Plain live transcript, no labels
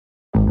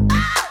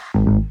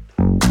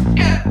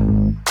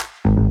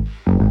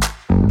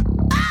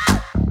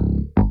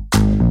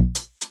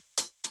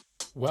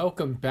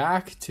Welcome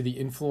back to the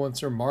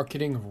Influencer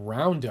Marketing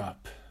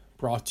Roundup,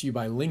 brought to you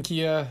by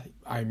Linkia.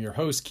 I'm your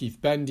host, Keith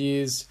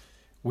Bendies.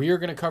 We are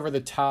going to cover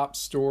the top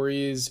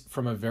stories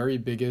from a very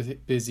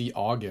busy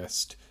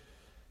August.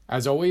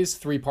 As always,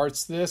 3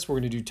 parts to this.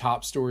 We're going to do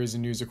top stories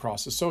and news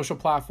across the social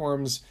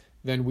platforms.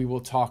 Then we will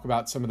talk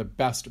about some of the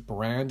best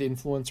brand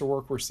influencer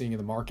work we're seeing in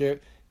the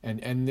market and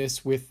end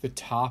this with the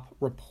top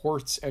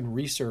reports and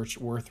research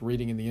worth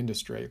reading in the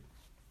industry.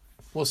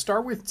 We'll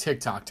start with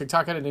TikTok.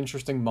 TikTok had an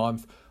interesting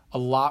month. A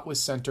lot was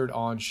centered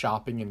on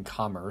shopping and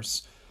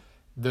commerce.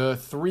 The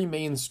 3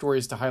 main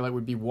stories to highlight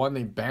would be 1,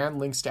 they banned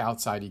links to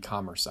outside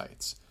e-commerce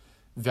sites.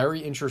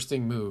 Very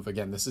interesting move.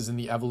 Again, this is in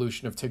the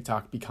evolution of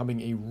TikTok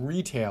becoming a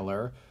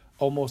retailer,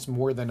 almost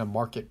more than a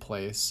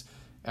marketplace.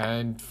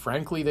 And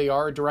frankly, they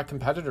are a direct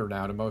competitor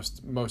now to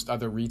most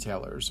other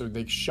retailers. So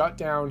they shut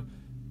down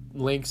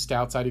links to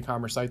outside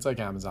e-commerce sites like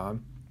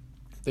Amazon.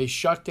 They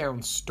shut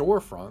down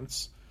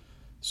storefronts.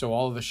 So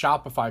all of the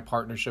Shopify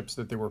partnerships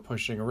that they were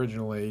pushing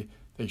originally,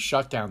 they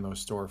shut down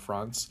those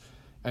storefronts.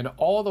 And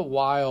all the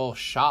while,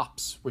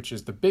 Shops, which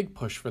is the big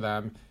push for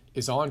them,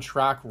 is on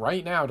track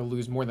right now to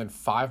lose more than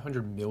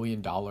 $500 million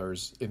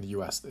in the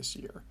US this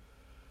year.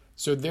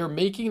 So they're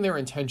making their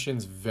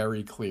intentions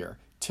very clear.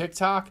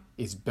 TikTok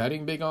is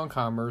betting big on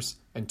commerce,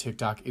 and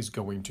TikTok is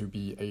going to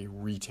be a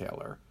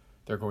retailer.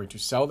 They're going to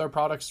sell their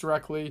products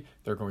directly.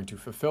 They're going to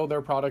fulfill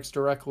their products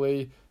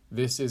directly.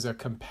 This is a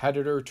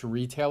competitor to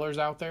retailers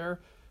out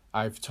there.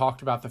 I've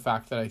talked about the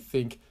fact that I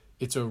think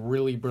it's a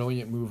really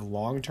brilliant move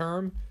long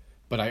term,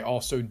 but I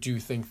also do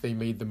think they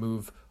made the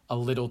move a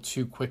little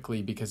too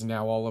quickly because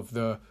now all of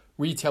the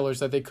retailers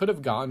that they could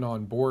have gotten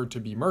on board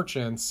to be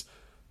merchants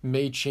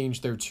may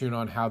change their tune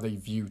on how they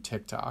view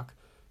TikTok.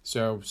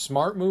 So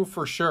smart move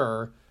for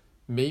sure,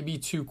 maybe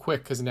too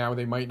quick because now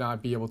they might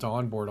not be able to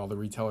onboard all the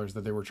retailers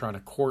that they were trying to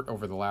court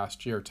over the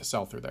last year to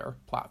sell through their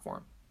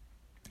platform.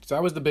 So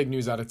that was the big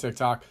news out of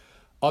TikTok.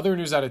 Other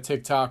news out of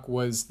TikTok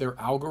was their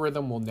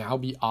algorithm will now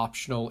be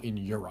optional in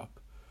Europe.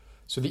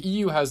 So the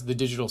EU has the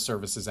Digital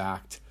Services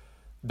Act.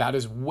 That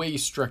is way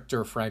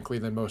stricter, frankly,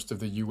 than most of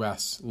the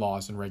US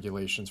laws and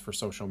regulations for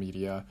social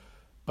media.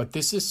 But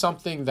this is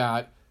something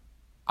that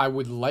I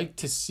would like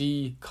to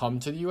see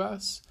come to the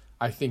US.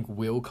 I think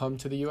will come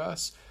to the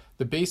US.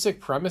 The basic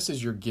premise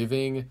is you're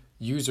giving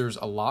users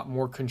a lot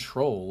more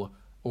control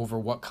over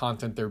what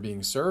content they're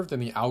being served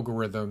and the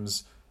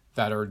algorithms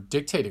that are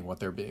dictating what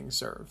they're being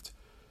served.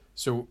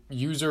 So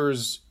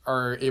users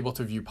are able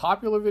to view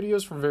popular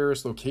videos from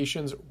various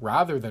locations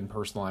rather than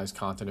personalized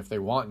content if they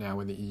want now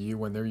in the EU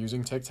when they're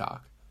using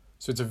TikTok.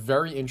 So it's a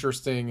very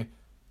interesting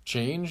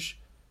change,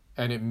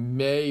 and it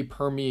may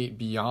permeate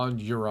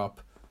beyond Europe.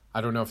 I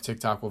don't know if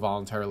TikTok will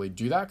voluntarily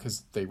do that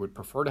because they would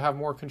prefer to have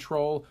more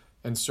control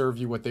and serve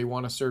you what they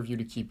want to serve you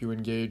to keep you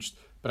engaged.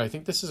 But I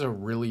think this is a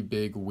really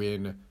big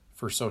win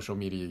for social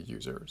media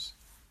users.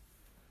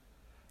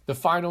 The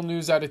final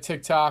news out of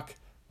TikTok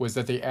was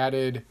that they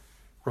added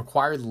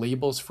required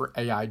labels for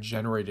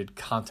AI-generated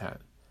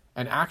content.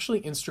 And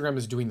actually, Instagram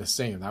is doing the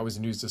same. That was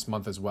news this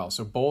month as well.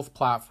 So both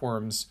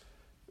platforms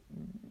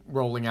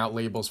rolling out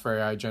labels for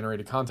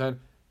AI-generated content.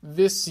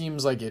 This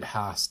seems like it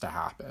has to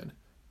happen.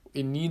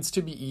 It needs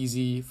to be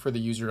easy for the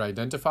user to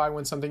identify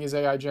when something is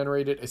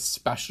AI-generated,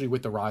 especially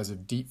with the rise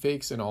of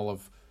deepfakes and all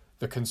of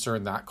the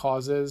concern that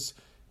causes.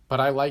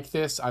 But I like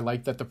this. I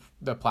like that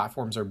the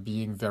platforms are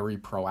being very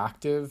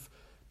proactive.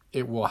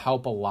 It will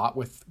help a lot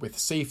with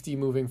safety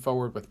moving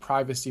forward, with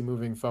privacy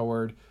moving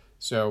forward.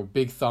 So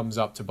big thumbs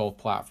up to both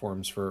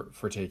platforms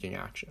for taking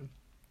action.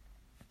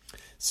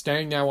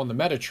 Staying now on the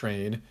Meta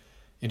train,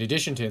 in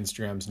addition to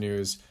Instagram's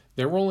news,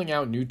 they're rolling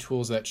out new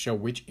tools that show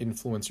which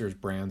influencers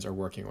brands are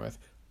working with.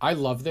 I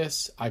love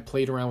this. I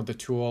played around with the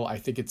tool. I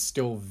think it's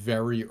still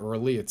very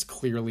early. It's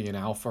clearly an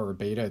alpha or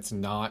beta. It's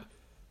not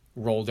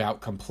rolled out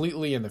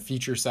completely, and the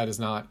feature set is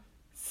not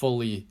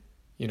fully,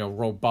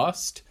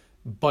 robust.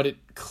 But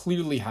it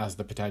clearly has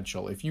the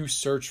potential. If you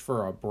search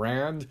for a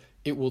brand,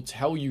 it will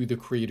tell you the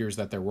creators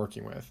that they're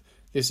working with.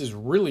 This is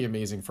really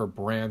amazing for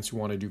brands who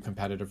want to do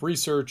competitive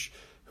research,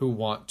 who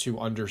want to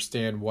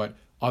understand what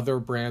other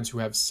brands who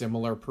have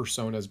similar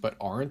personas but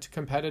aren't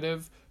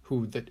competitive,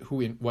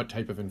 what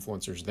type of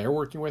influencers they're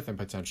working with and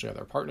potentially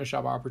other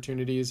partnership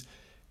opportunities.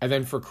 And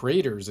then for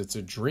creators, it's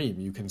a dream.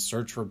 You can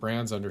search for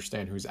brands,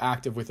 understand who's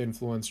active with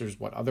influencers,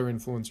 what other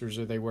influencers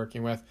are they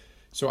working with.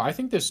 So I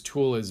think this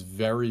tool is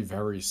very,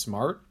 very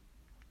smart.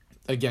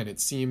 Again,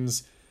 it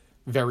seems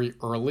very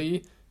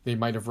early. They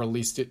might have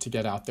released it to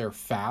get out there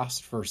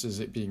fast versus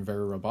it being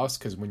very robust,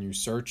 because when you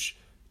search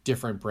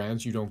different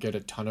brands, you don't get a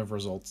ton of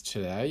results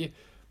today.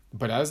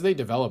 But as they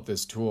develop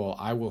this tool,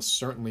 I will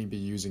certainly be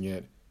using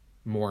it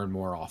more and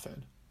more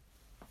often.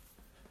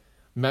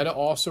 Meta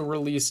also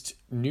released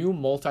new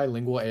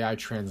multilingual AI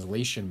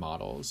translation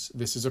models.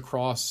 This is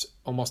across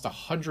almost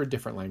 100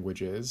 different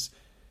languages.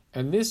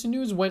 And this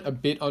news went a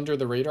bit under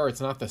the radar. It's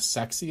not the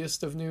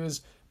sexiest of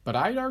news, but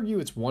I'd argue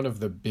it's one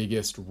of the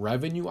biggest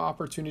revenue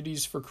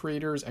opportunities for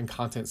creators and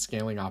content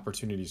scaling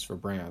opportunities for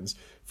brands.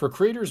 For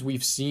creators,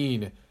 we've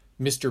seen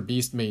Mr.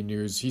 Beast made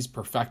news. He's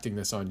perfecting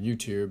this on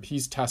YouTube.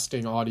 He's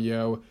testing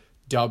audio,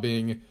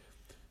 dubbing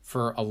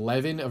for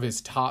 11 of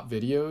his top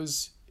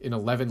videos in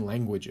 11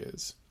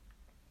 languages.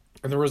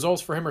 And the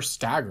results for him are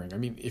staggering. I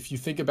mean, if you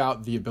think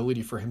about the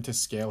ability for him to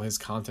scale his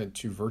content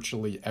to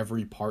virtually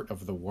every part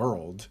of the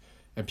world,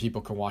 and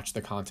people can watch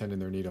the content in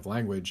their native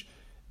language,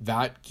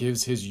 that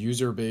gives his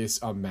user base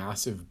a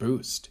massive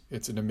boost.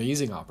 It's an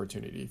amazing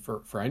opportunity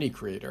for any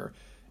creator.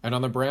 And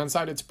on the brand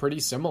side, it's pretty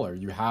similar.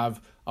 You have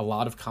a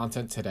lot of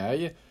content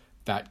today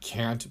that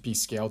can't be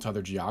scaled to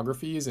other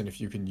geographies. And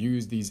if you can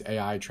use these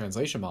AI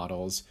translation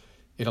models,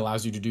 it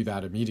allows you to do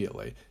that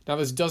immediately. Now,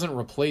 this doesn't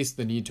replace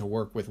the need to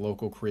work with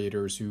local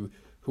creators who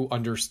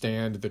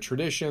understand the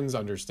traditions,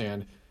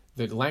 understand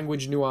the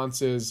language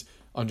nuances,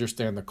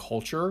 understand the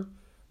culture.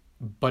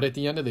 But at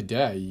the end of the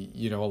day,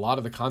 a lot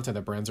of the content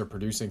that brands are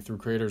producing through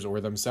creators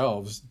or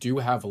themselves do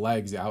have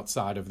legs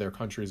outside of their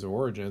countries of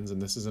origins,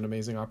 and this is an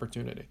amazing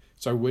opportunity.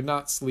 So I would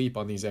not sleep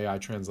on these AI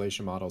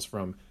translation models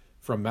from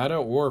Meta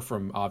or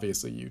from,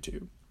 obviously,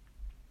 YouTube.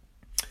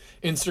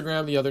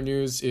 Instagram, the other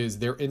news is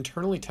they're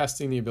internally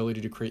testing the ability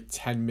to create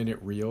 10-minute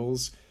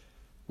reels.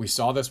 We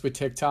saw this with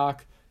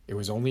TikTok. It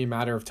was only a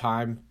matter of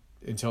time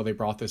until they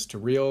brought this to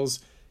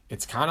Reels.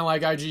 It's kind of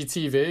like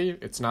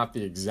IGTV. It's not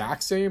the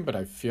exact same, but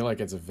I feel like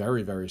it's a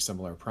very, very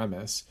similar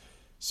premise.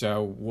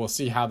 So we'll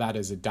see how that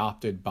is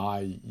adopted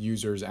by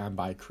users and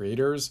by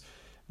creators.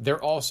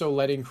 They're also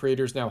letting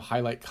creators now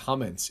highlight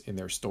comments in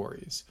their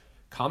stories.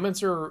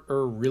 Comments are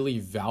a really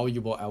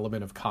valuable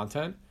element of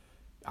content.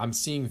 I'm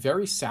seeing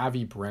very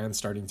savvy brands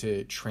starting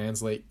to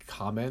translate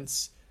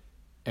comments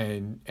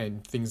and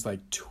things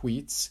like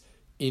tweets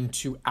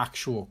into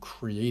actual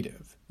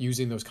creative,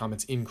 using those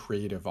comments in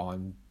creative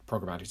on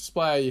programmatic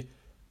display,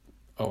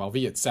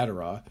 OLV,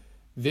 etc.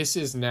 This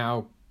is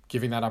now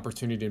giving that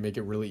opportunity to make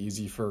it really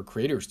easy for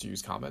creators to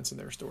use comments in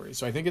their stories.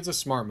 So I think it's a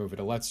smart move.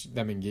 It lets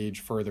them engage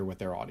further with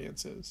their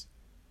audiences.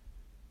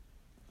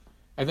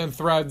 And then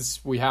Threads,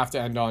 we have to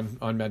end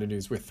on Meta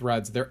News with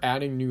Threads. They're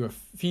adding new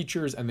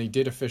features, and they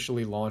did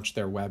officially launch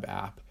their web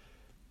app.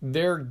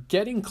 They're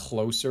getting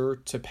closer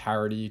to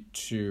parity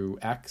to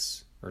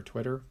X or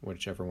Twitter,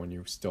 whichever one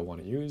you still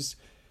want to use.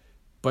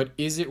 But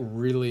is it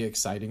really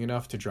exciting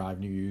enough to drive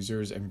new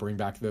users and bring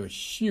back the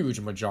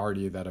huge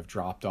majority that have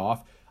dropped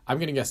off? I'm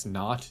going to guess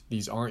not.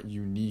 These aren't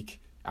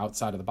unique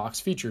outside of the box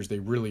features. They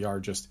really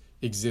are just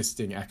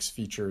existing X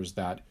features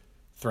that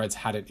Threads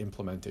hadn't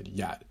implemented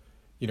yet.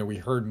 We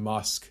heard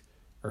Zuckerberg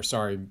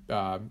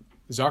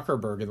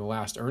in the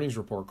last earnings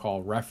report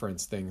call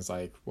reference things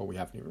like, well, we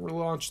haven't even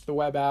relaunched the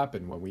web app,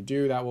 and when we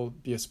do, that will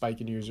be a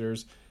spike in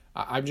users.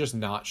 I'm just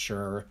not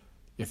sure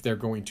if they're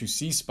going to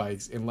see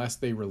spikes unless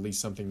they release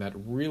something that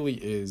really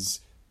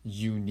is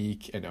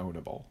unique and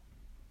ownable.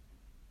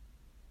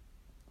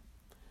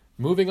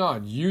 Moving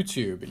on,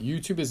 YouTube.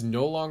 YouTube is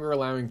no longer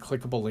allowing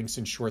clickable links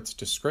in Shorts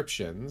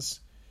descriptions,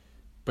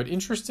 but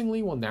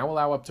interestingly will now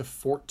allow up to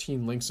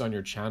 14 links on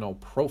your channel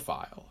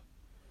profile.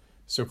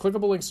 So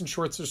clickable links in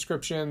Shorts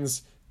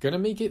descriptions, going to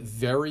make it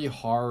very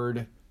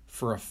hard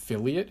for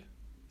affiliate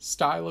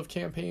style of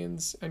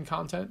campaigns and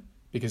content,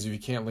 because if you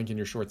can't link in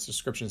your Shorts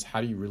descriptions,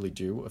 how do you really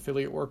do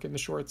affiliate work in the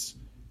Shorts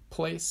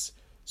place?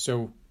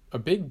 So a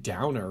big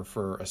downer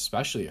for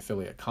especially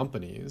affiliate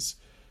companies.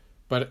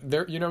 But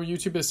there,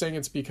 YouTube is saying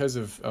it's because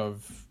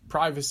of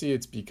privacy.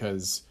 It's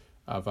because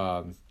of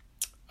a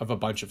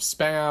bunch of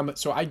spam.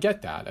 So I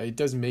get that. It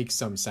does make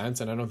some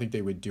sense, and I don't think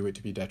they would do it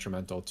to be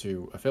detrimental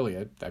to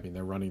affiliate. I mean,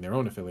 they're running their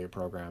own affiliate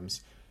programs,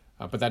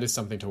 but that is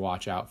something to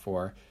watch out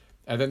for.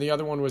 And then the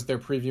other one was they're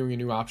previewing a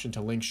new option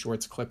to link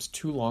Shorts clips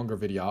to longer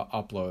video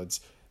uploads.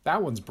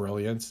 That one's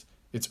brilliant.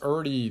 It's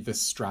already the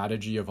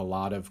strategy of a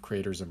lot of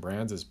creators and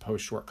brands is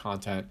post short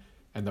content,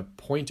 and the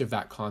point of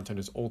that content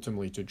is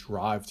ultimately to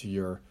drive to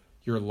your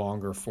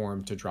longer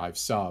form to drive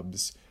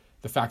subs.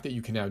 The fact that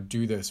you can now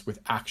do this with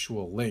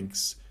actual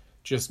links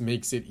just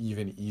makes it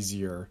even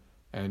easier.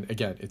 And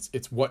again,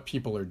 it's what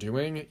people are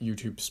doing.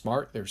 YouTube's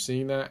smart. They're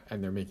seeing that,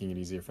 and they're making it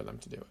easier for them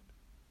to do it.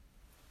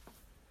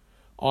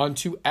 On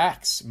to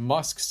X.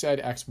 Musk said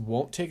X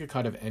won't take a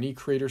cut of any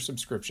creator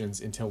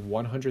subscriptions until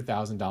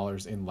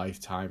 $100,000 in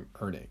lifetime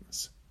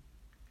earnings.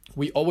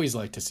 We always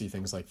like to see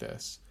things like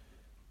this.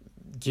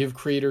 Give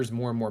creators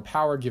more and more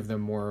power, give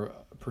them more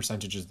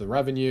percentages of the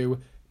revenue.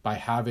 By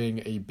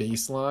having a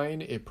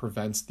baseline, it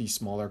prevents the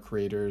smaller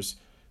creators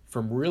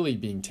from really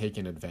being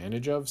taken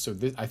advantage of. So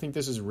I think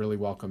this is really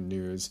welcome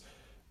news.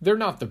 They're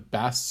not the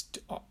best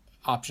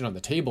option on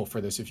the table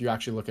for this. If you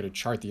actually look at a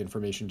chart, the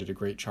information did a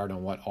great chart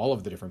on what all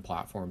of the different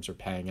platforms are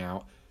paying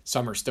out.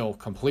 Some are still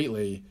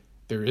completely,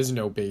 there is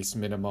no base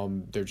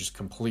minimum. They're just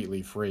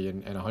completely free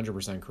and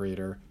 100%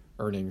 creator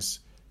earnings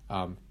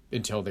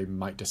until they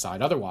might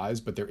decide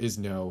otherwise, but there is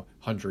no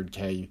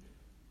 100K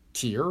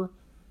tier.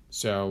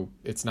 So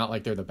it's not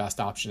like they're the best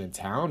option in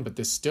town, but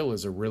this still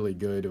is a really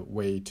good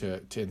way to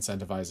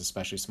incentivize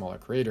especially smaller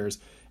creators.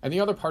 And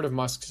the other part of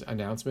Musk's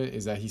announcement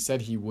is that he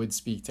said he would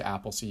speak to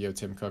Apple CEO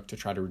Tim Cook to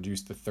try to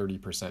reduce the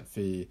 30%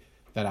 fee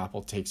that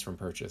Apple takes from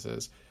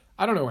purchases.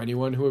 I don't know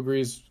anyone who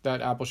agrees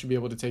that Apple should be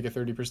able to take a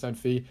 30%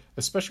 fee,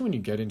 especially when you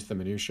get into the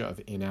minutia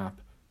of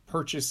in-app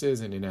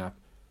purchases and in-app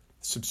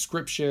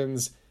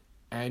subscriptions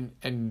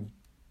and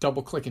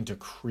double click into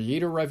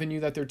creator revenue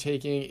that they're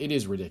taking. It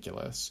is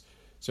ridiculous.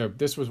 So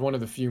this was one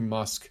of the few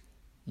Musk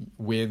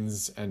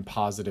wins and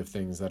positive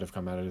things that have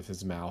come out of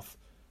his mouth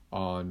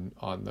on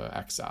the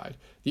X side.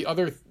 The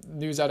other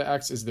news out of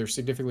X is they're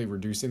significantly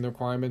reducing the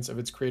requirements of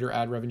its creator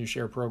ad revenue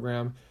share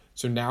program.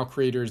 So now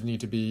creators need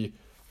to be,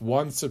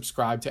 one,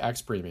 subscribed to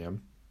X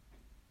Premium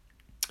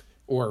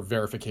or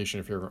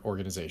verification if you're an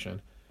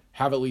organization,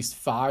 have at least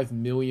 5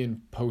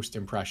 million post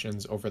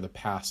impressions over the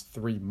past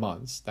 3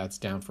 months. That's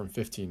down from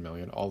 15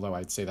 million, although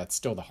I'd say that's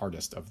still the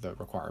hardest of the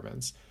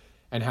requirements,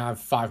 and have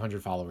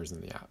 500 followers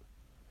in the app.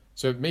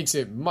 So it makes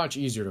it much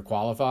easier to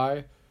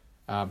qualify,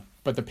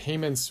 but the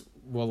payments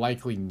will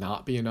likely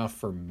not be enough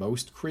for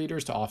most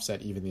creators to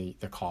offset even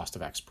the cost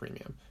of X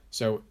Premium.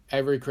 So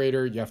every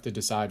creator, you have to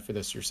decide for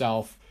this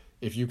yourself.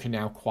 If you can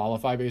now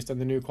qualify based on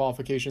the new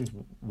qualifications,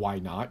 why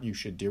not? You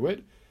should do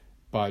it.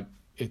 But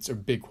it's a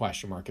big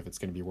question mark if it's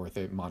going to be worth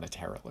it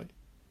monetarily.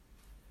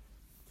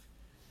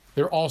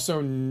 They're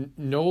also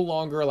no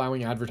longer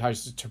allowing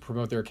advertisers to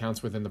promote their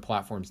accounts within the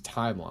platform's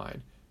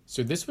timeline.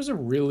 So this was a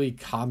really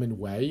common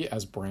way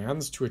as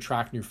brands to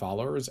attract new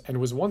followers and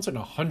was once a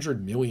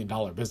 $100 million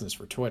business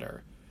for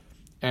Twitter.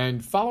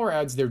 And follower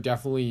ads, they're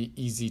definitely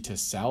easy to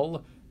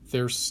sell.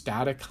 They're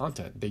static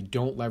content. They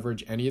don't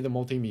leverage any of the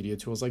multimedia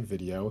tools like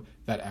video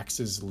that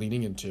X is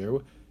leaning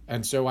into.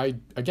 And so I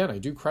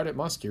do credit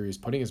Musk here. He's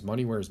putting his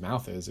money where his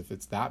mouth is. If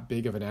it's that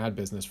big of an ad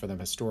business for them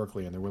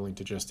historically and they're willing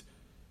to just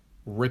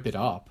rip it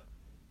up,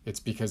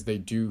 it's because they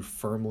do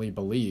firmly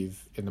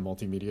believe in the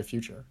multimedia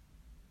future.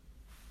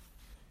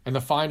 And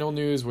the final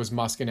news was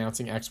Musk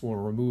announcing X will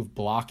remove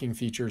blocking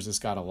features. This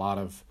got a lot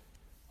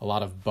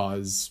of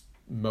buzz,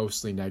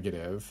 mostly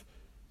negative.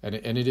 And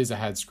it is a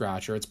head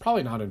scratcher. It's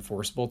probably not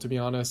enforceable, to be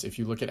honest. If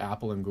you look at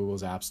Apple and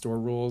Google's App Store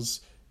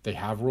rules, they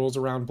have rules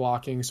around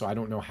blocking, so I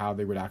don't know how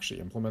they would actually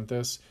implement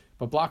this.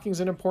 But blocking is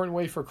an important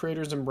way for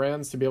creators and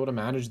brands to be able to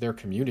manage their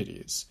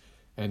communities.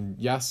 And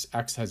yes,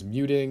 X has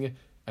muting,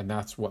 and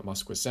that's what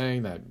Musk was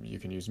saying, that you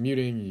can use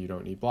muting, you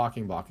don't need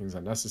blocking, blocking is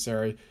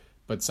unnecessary.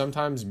 But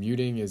sometimes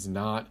muting is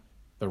not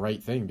the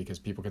right thing because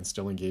people can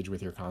still engage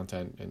with your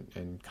content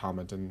and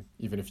comment. And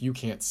even if you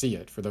can't see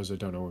it, for those that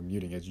don't know what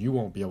muting is, you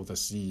won't be able to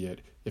see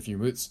it if you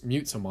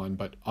mute someone,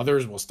 but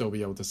others will still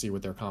be able to see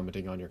what they're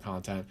commenting on your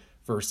content,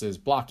 versus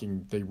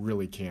blocking, they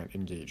really can't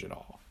engage at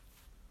all.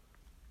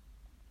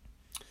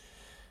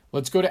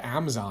 Let's go to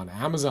Amazon.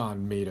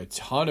 Amazon made a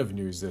ton of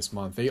news this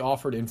month. They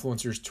offered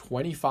influencers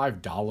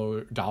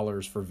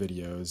 $25 for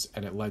videos,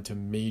 and it led to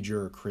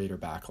major creator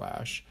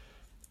backlash.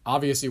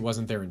 Obviously, it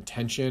wasn't their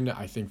intention.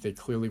 I think they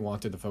clearly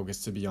wanted the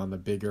focus to be on the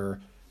bigger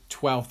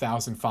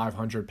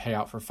 $12,500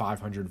 payout for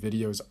 500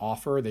 videos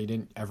offer. They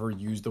didn't ever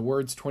use the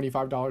words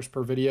 $25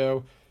 per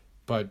video,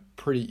 but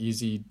pretty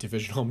easy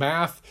divisional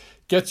math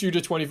gets you to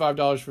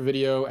 $25 per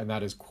video, and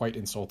that is quite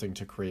insulting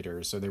to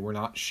creators. So they were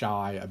not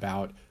shy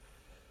about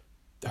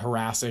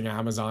harassing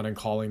Amazon and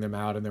calling them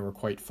out, and there were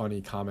quite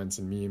funny comments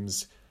and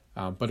memes,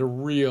 but a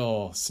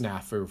real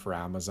snafu for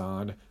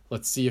Amazon.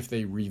 Let's see if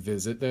they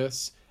revisit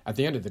this. At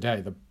the end of the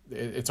day,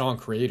 it's on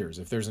creators.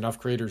 If there's enough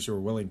creators who are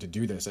willing to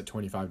do this at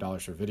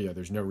 $25 per video,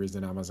 there's no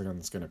reason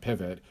Amazon's going to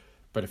pivot.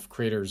 But if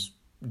creators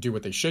do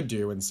what they should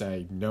do and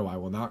say, no, I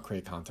will not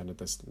create content at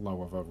this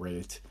low of a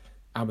rate,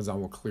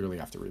 Amazon will clearly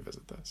have to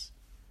revisit this.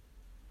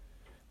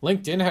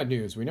 LinkedIn had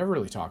news. We never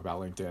really talk about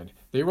LinkedIn.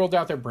 They rolled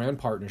out their brand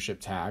partnership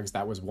tags.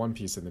 That was one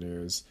piece of the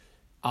news.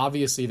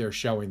 Obviously, they're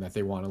showing that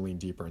they want to lean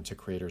deeper into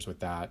creators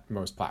with that.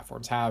 Most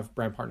platforms have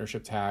brand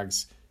partnership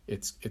tags.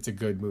 It's a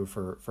good move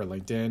for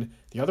LinkedIn.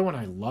 The other one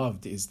I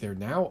loved is they're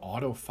now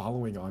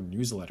auto-following on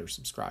newsletter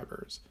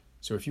subscribers.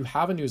 So if you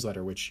have a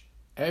newsletter, which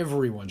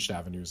everyone should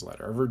have a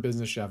newsletter, every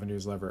business should have a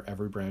newsletter,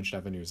 every brand should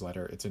have a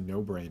newsletter, it's a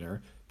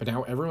no-brainer. But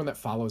now everyone that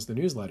follows the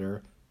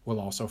newsletter will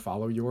also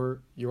follow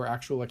your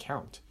actual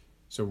account.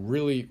 So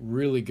really,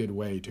 really good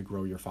way to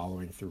grow your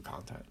following through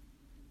content.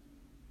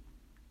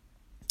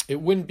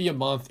 It wouldn't be a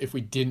month if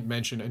we didn't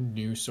mention a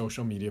new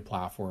social media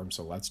platform,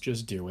 so let's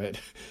just do it.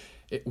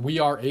 We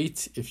Are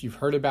 8, if you've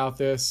heard about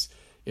this,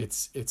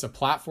 it's a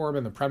platform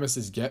and the premise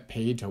is get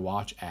paid to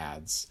watch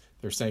ads.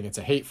 They're saying it's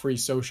a hate-free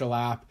social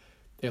app.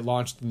 It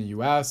launched in the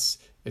US.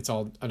 It's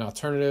all an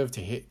alternative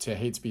to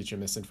hate speech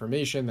and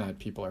misinformation that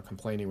people are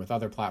complaining with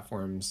other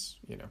platforms,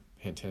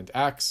 hint, hint,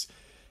 X.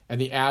 And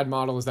the ad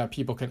model is that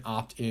people can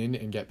opt in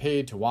and get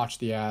paid to watch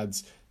the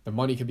ads. The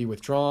money can be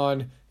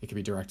withdrawn. It can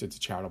be directed to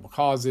charitable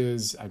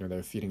causes. I know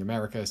they're Feeding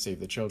America,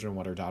 Save the Children,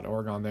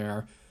 Water.org on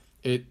there.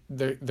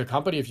 The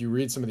company, if you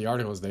read some of the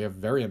articles, they have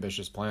very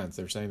ambitious plans.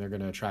 They're saying they're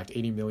going to attract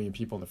 80 million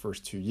people in the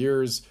first 2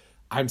 years.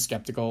 I'm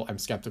skeptical. I'm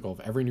skeptical of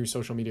every new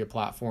social media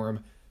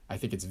platform. I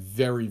think it's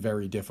very,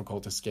 very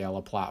difficult to scale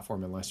a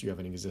platform unless you have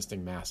an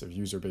existing massive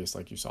user base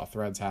like you saw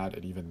Threads had,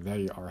 and even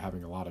they are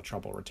having a lot of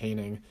trouble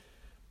retaining.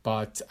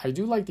 But I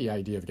do like the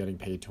idea of getting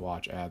paid to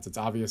watch ads. It's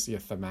obviously a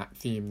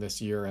theme this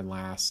year and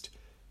last.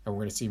 And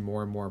we're going to see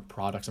more and more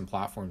products and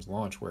platforms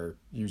launch where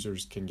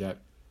users can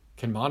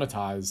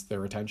monetize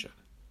their attention.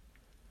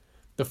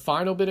 The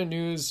final bit of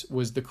news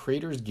was the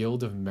Creators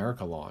Guild of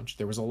America launch.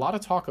 There was a lot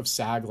of talk of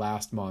SAG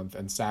last month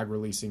and SAG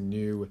releasing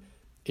new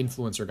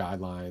influencer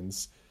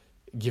guidelines,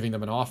 giving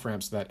them an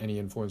off-ramp so that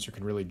any influencer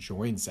can really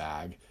join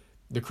SAG.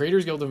 The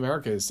Creators Guild of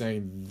America is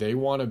saying they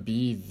want to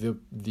be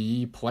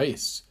the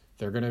place.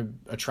 They're going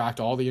to attract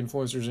all the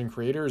influencers and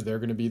creators. They're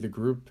going to be the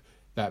group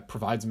that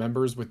provides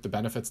members with the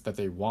benefits that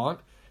they want.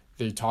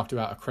 They talked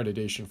about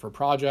accreditation for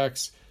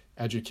projects,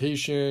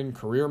 education,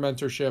 career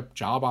mentorship,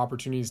 job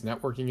opportunities,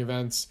 networking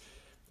events.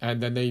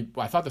 And then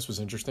I thought this was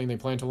interesting, they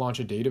plan to launch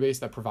a database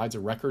that provides a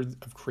record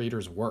of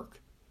creators'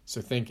 work.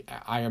 So think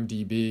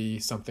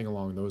IMDb, something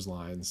along those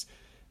lines.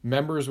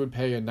 Members would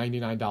pay a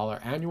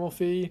 $99 annual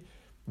fee,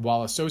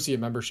 while associate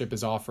membership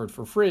is offered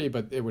for free,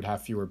 but it would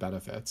have fewer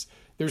benefits.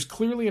 There's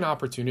clearly an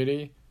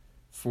opportunity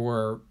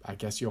for, I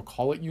guess you'll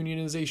call it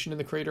unionization in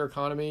the creator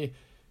economy.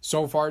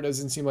 So far, it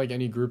doesn't seem like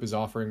any group is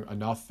offering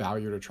enough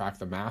value to attract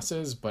the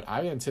masses, but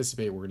I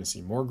anticipate we're going to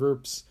see more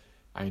groups.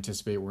 I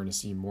anticipate we're going to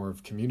see more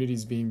of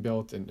communities being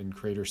built and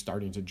creators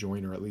starting to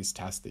join or at least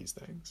test these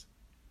things.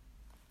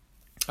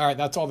 All right,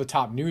 that's all the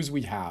top news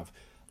we have.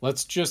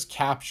 Let's just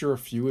capture a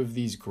few of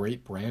these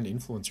great brand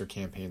influencer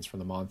campaigns for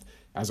the month.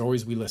 As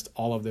always, we list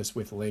all of this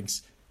with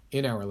links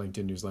in our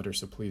LinkedIn newsletter,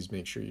 so please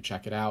make sure you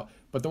check it out.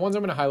 But the ones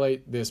I'm going to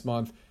highlight this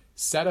month,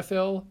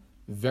 Cetaphil,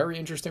 very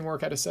interesting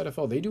work out of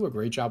Cetaphil. They do a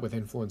great job with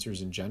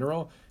influencers in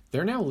general.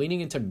 They're now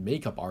leaning into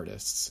makeup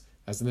artists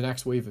as the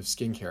next wave of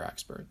skincare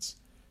experts.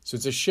 So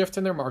it's a shift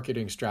in their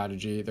marketing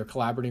strategy. They're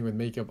collaborating with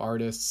makeup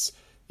artists.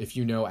 If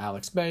you know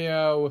Alex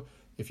Mayo,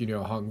 if you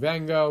know Hung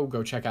Vango,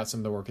 go check out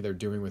some of the work they're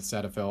doing with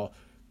Cetaphil.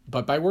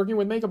 But by working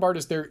with makeup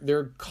artists,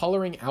 they're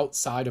coloring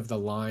outside of the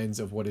lines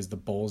of what is the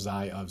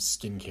bullseye of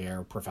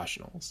skincare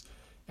professionals.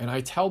 And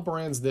I tell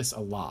brands this a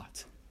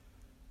lot.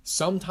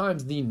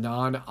 Sometimes the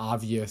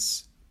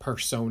non-obvious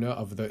persona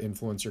of the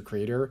influencer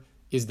creator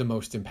is the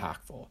most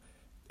impactful.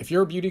 If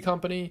you're a beauty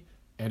company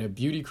and a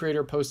beauty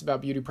creator posts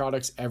about beauty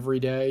products every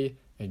day,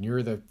 and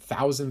you're the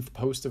 1,000th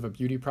post of a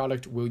beauty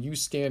product, will you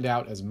stand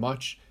out as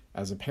much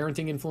as a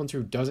parenting influencer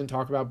who doesn't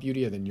talk about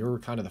beauty and then you're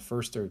kind of the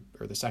first or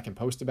the second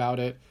post about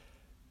it?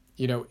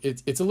 You know,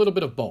 it's a little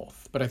bit of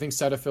both, but I think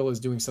Cetaphil is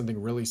doing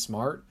something really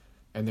smart,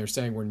 and they're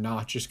saying we're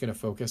not just going to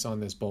focus on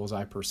this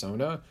bullseye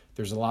persona.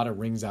 There's a lot of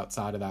rings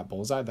outside of that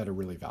bullseye that are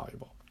really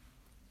valuable.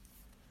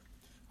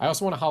 I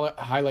also want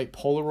to highlight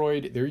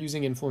Polaroid. They're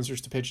using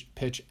influencers to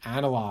pitch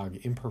analog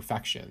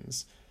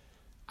imperfections.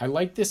 I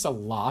like this a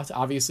lot.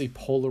 Obviously,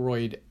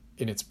 Polaroid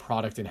in its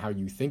product and how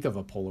you think of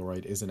a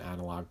Polaroid is an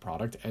analog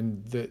product.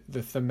 And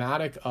the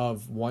thematic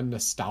of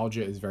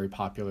nostalgia is very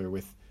popular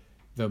with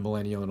the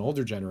millennial and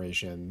older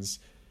generations.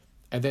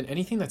 And then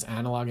anything that's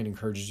analog and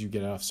encourages you to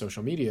get off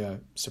social media,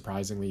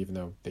 surprisingly, even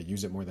though they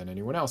use it more than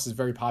anyone else, is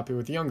very popular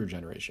with the younger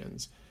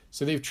generations.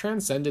 So they've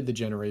transcended the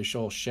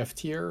generational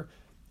shift here.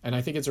 And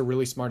I think it's a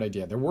really smart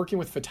idea. They're working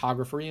with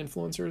photography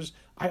influencers.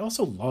 I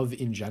also love,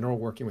 in general,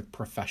 working with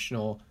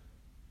professional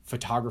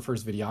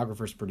photographers,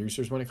 videographers,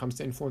 producers when it comes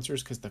to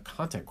influencers, because the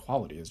content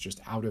quality is just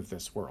out of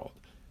this world.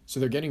 So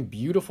they're getting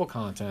beautiful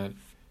content.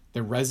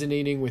 They're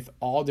resonating with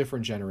all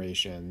different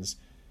generations.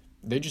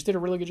 They just did a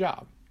really good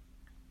job.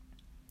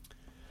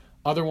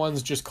 Other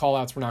ones, just call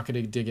outs. We're not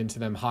going to dig into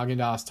them.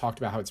 Haagen-Dazs talked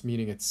about how it's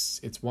meeting its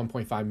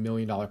 $1.5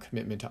 million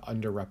commitment to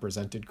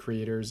underrepresented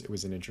creators. It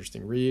was an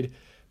interesting read.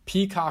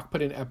 Peacock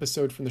put an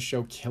episode from the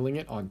show Killing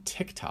It on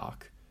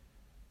TikTok.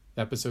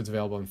 The episode's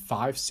available in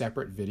 5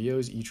 separate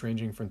videos, each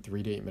ranging from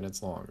 3 to 8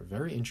 minutes long.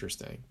 Very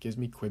interesting. Gives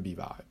me Quibi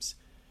vibes.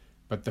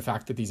 But the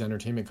fact that these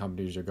entertainment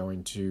companies are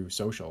going to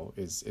social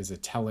is a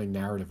telling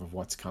narrative of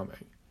what's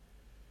coming.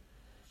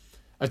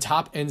 A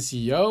top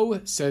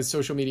NCO says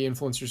social media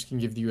influencers can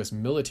give the U.S.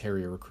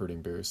 military a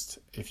recruiting boost.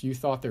 If you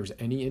thought there was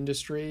any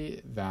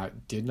industry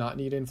that did not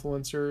need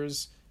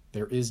influencers,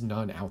 there is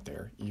none out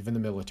there. Even the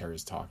military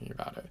is talking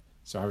about it.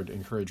 So I would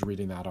encourage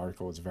reading that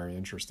article. It's very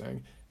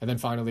interesting. And then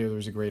finally, there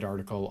was a great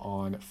article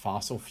on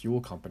fossil fuel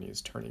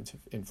companies turning to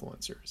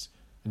influencers.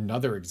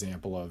 Another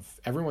example of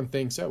everyone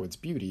thinks, oh, it's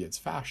beauty, it's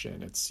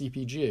fashion, it's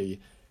CPG.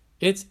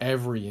 It's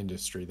every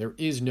industry. There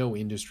is no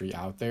industry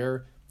out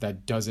there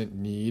that doesn't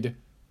need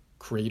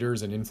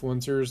creators and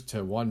influencers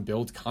to, one,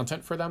 build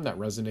content for them that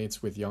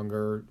resonates with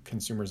younger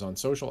consumers on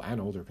social and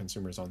older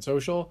consumers on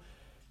social,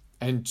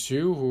 and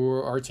 2, who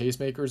are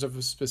tastemakers of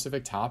a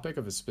specific topic,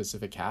 of a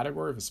specific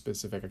category, of a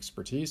specific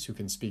expertise, who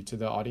can speak to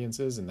the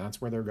audiences, and that's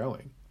where they're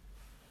going.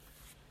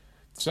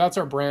 So that's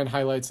our brand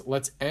highlights.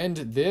 Let's end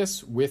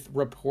this with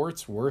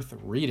reports worth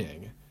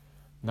reading.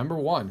 Number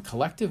 1,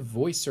 Collective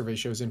Voice survey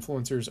shows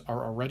influencers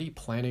are already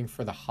planning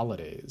for the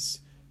holidays.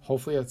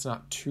 Hopefully that's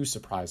not too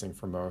surprising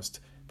for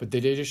most, but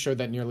the data showed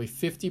that nearly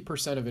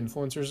 50% of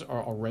influencers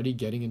are already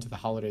getting into the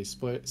holiday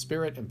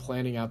spirit and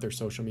planning out their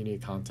social media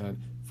content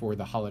for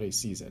the holiday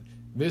season.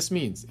 This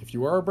means if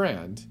you are a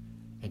brand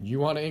and you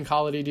want to ink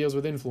holiday deals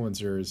with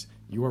influencers,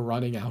 you are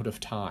running out of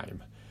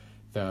time.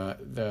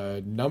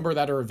 The number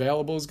that are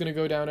available is going to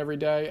go down every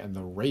day, and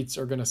the rates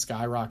are going to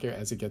skyrocket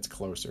as it gets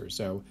closer.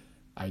 So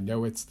I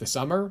know it's the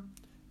summer,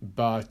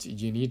 but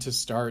you need to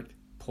start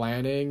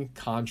planning,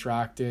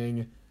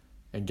 contracting,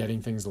 and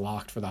getting things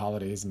locked for the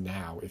holidays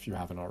now if you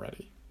haven't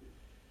already.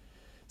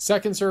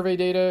 Second survey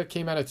data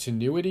came out of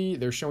Tenuity.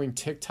 They're showing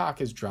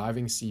TikTok is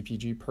driving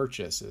CPG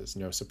purchases.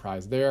 No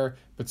surprise there,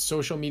 but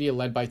social media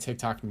led by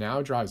TikTok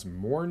now drives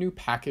more new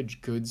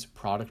packaged goods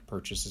product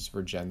purchases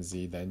for Gen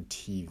Z than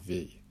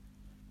TV.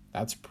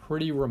 That's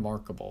pretty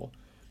remarkable.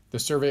 The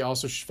survey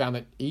also found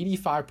that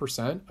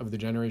 85% of the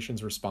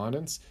generation's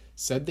respondents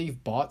said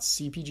they've bought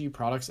CPG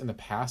products in the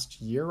past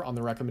year on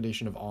the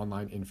recommendation of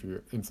online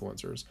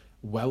influencers,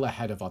 well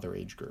ahead of other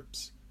age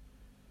groups.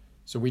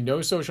 So we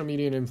know social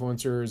media and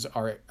influencers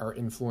are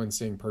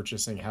influencing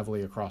purchasing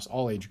heavily across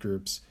all age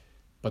groups,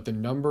 but the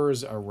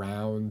numbers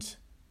around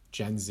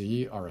Gen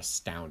Z are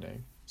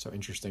astounding. So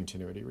interesting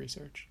Tenuity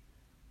research.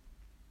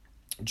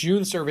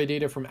 June survey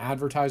data from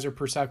Advertiser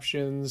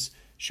Perceptions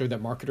showed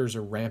that marketers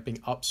are ramping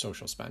up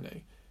social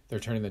spending. They're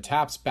turning the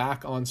taps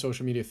back on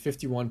social media.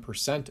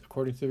 51%,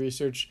 according to the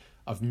research,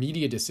 of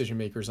media decision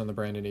makers on the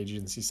brand and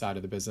agency side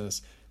of the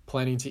business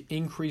planning to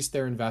increase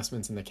their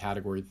investments in the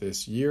category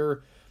this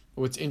year.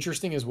 What's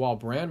interesting is while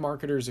brand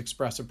marketers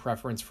express a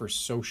preference for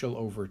social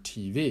over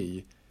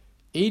TV,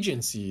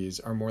 agencies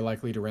are more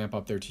likely to ramp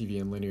up their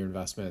TV and linear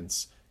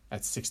investments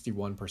at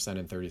 61%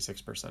 and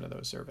 36% of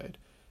those surveyed.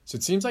 So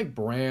it seems like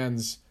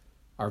brands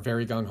are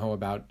very gung-ho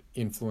about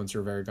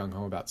influencer, very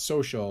gung-ho about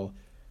social.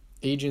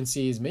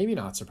 Agencies, maybe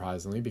not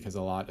surprisingly, because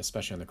a lot,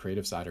 especially on the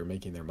creative side, are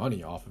making their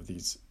money off of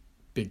these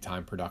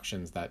big-time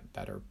productions that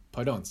are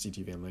put on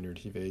CTV and linear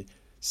TV,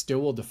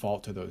 still will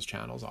default to those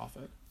channels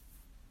often.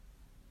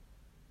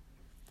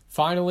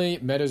 Finally,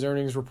 Meta's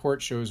earnings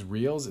report shows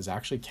Reels is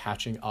actually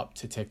catching up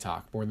to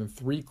TikTok. More than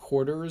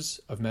 3/4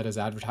 of Meta's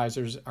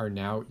advertisers are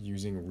now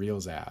using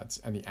Reels ads,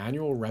 and the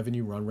annual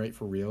revenue run rate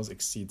for Reels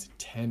exceeds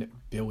 $10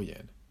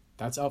 billion.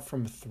 That's up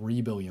from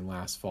 $3 billion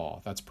last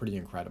fall. That's pretty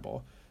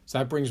incredible. So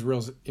that brings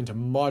Reels into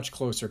much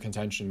closer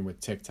contention with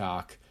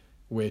TikTok,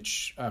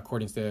 which,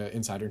 according to the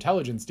Insider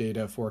Intelligence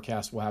data,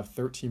 forecast will have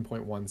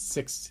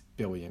 $13.16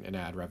 billion in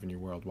ad revenue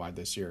worldwide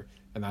this year,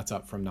 and that's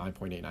up from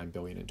 $9.89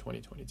 billion in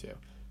 2022.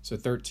 So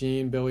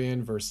 13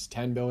 billion versus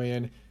 10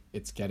 billion,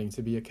 it's getting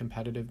to be a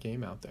competitive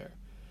game out there.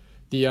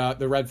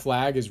 The red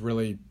flag is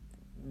really,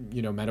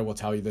 Meta will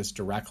tell you this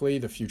directly,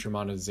 the future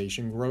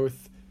monetization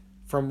growth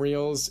from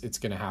Reels, it's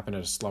going to happen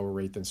at a slower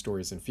rate than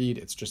Stories and Feed.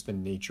 It's just the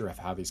nature of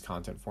how these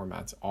content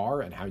formats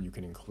are and how you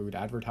can include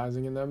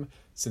advertising in them,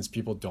 since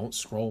people don't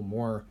scroll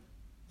more,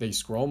 they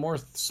scroll more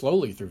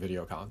slowly through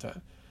video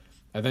content.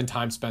 And then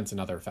time spent's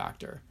another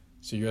factor.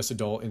 So U.S.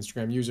 adult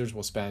Instagram users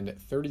will spend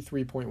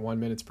 33.1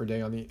 minutes per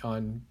day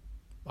on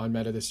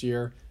Meta this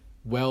year,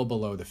 well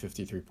below the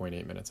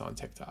 53.8 minutes on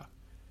TikTok.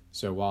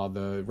 So while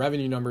the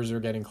revenue numbers are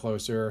getting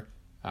closer,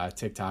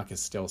 TikTok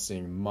is still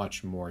seeing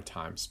much more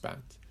time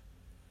spent.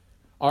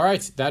 All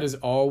right, that is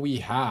all we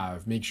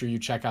have. Make sure you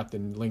check out the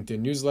LinkedIn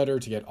newsletter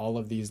to get all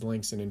of these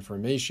links and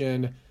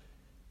information.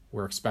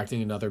 We're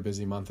expecting another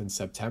busy month in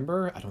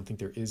September. I don't think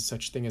there is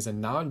such thing as a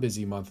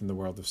non-busy month in the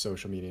world of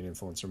social media and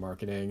influencer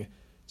marketing.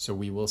 So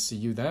we will see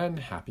you then.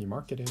 Happy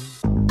marketing.